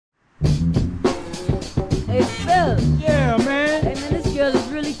Hey, fellas. Yeah, man. Hey, man, this girl is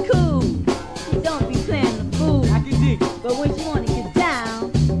really cool. She don't be playing the fool. I can dig it. But when she wanna get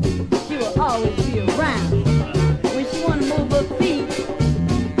down, she will always be around. When she wanna move her feet,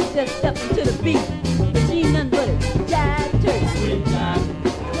 just step into the beat. But she ain't nothing but a jive turkey. Sweet jive.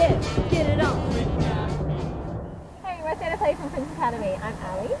 Yeah, get it on. Sweet jive. Hey, we're here to play from Prince Academy. I'm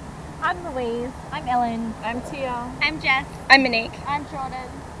Ali. I'm Louise. I'm Ellen. I'm Tia. I'm Jess. I'm Monique. I'm Jordan.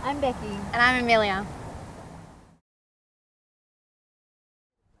 I'm Becky. And I'm Amelia.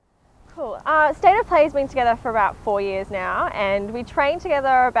 Cool. State of Play's been together for about 4 years now, and we train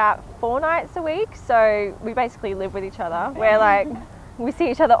together about 4 nights a week, so we basically live with each other. We're like, we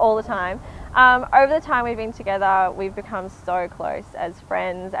see each other all the time. Over the time we've been together, we've become so close as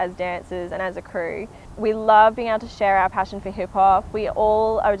friends, as dancers, and as a crew. We love being able to share our passion for hip hop. We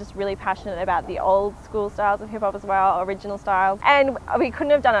all are just really passionate about the old school styles of hip hop as well, original styles. And we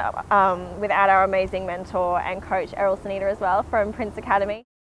couldn't have done it without our amazing mentor and coach, Errol Sanita, as well, from Prince Academy.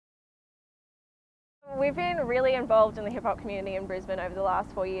 We've been really involved in the hip hop community in Brisbane over the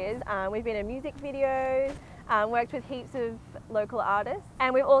last 4 years. We've been in music videos, worked with heaps of local artists,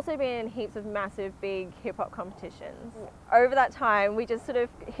 and we've also been in heaps of massive big hip hop competitions. Over that time we just sort of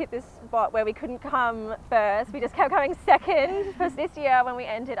hit this spot where we couldn't come first, we just kept coming second. Because this year when we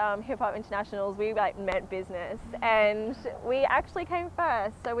entered hip hop internationals, we like meant business and we actually came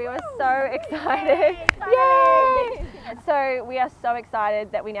first, so we were so excited. Yay! So we are so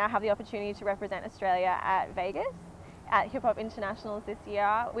excited that we now have the opportunity to represent Australia at Vegas at Hip Hop Internationals this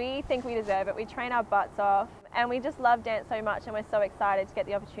year. We think we deserve it. We train our butts off and we just love dance so much, and we're so excited to get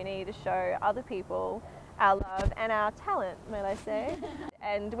the opportunity to show other people our love and our talent, may I say.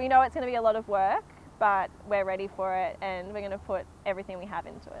 And we know it's going to be a lot of work, but we're ready for it and we're going to put everything we have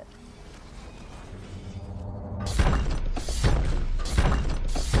into it.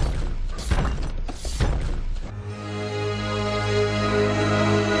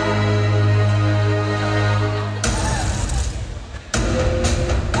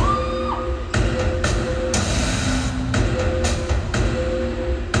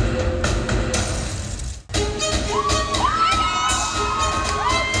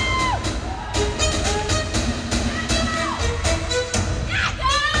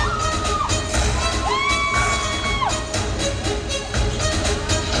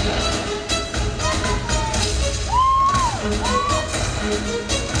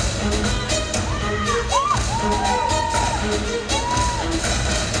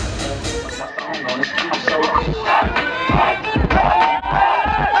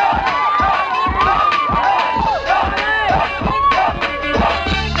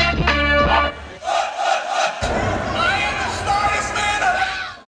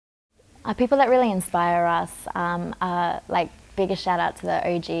 People that really inspire us are like biggest shout out to the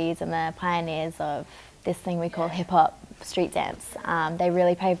OGs and the pioneers of this thing we call hip hop street dance. They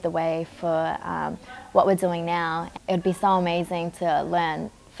really paved the way for what we're doing now. It would be so amazing to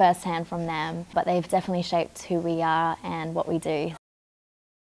learn firsthand from them, but they've definitely shaped who we are and what we do.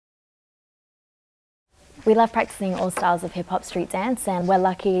 We love practicing all styles of hip-hop street dance, and we're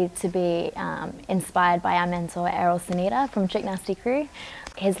lucky to be inspired by our mentor Errol Sanita from Trick Nasty Crew.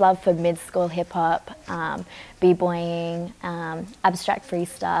 His love for mid-school hip-hop, b-boying, abstract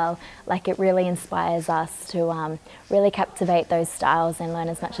freestyle, like it really inspires us to really captivate those styles and learn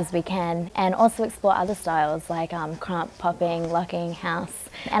as much as we can, and also explore other styles like crump, popping, locking, house.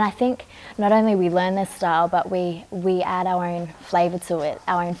 And I think not only we learn this style, but we add our own flavour to it,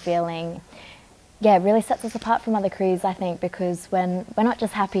 our own feeling. Yeah, it really sets us apart from other crews, I think, because we're not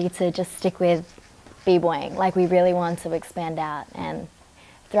just happy to just stick with b-boying, like we really want to expand out and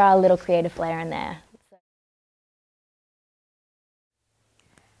throw our little creative flair in there.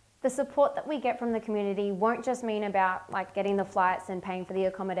 The support that we get from the community won't just mean about like getting the flights and paying for the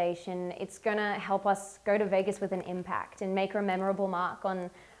accommodation. It's gonna help us go to Vegas with an impact and make a memorable mark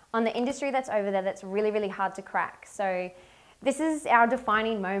on the industry that's over there that's really, really hard to crack. So this is our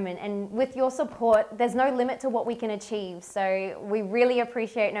defining moment, and with your support, there's no limit to what we can achieve. So we really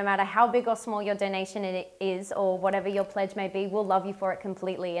appreciate, no matter how big or small your donation is or whatever your pledge may be, we'll love you for it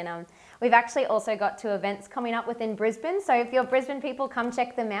completely. And we've actually also got 2 events coming up within Brisbane. So if you're Brisbane people, come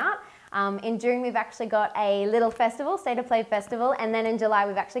check them out. In June, we've actually got a little festival, State of Play Festival. And then in July,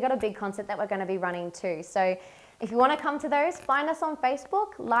 we've actually got a big concert that we're going to be running too. So if you want to come to those, find us on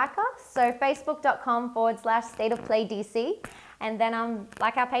Facebook, like us, so facebook.com/stateofplaydc, and then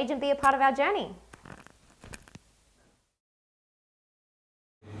like our page and be a part of our journey.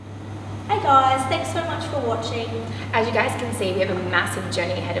 Hey guys, thanks so much for watching. As you guys can see, we have a massive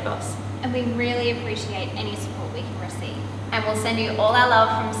journey ahead of us. And we really appreciate any support we can receive. And we'll send you all our love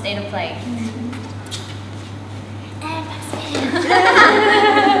from State of Play.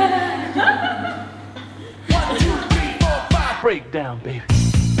 Break down, baby.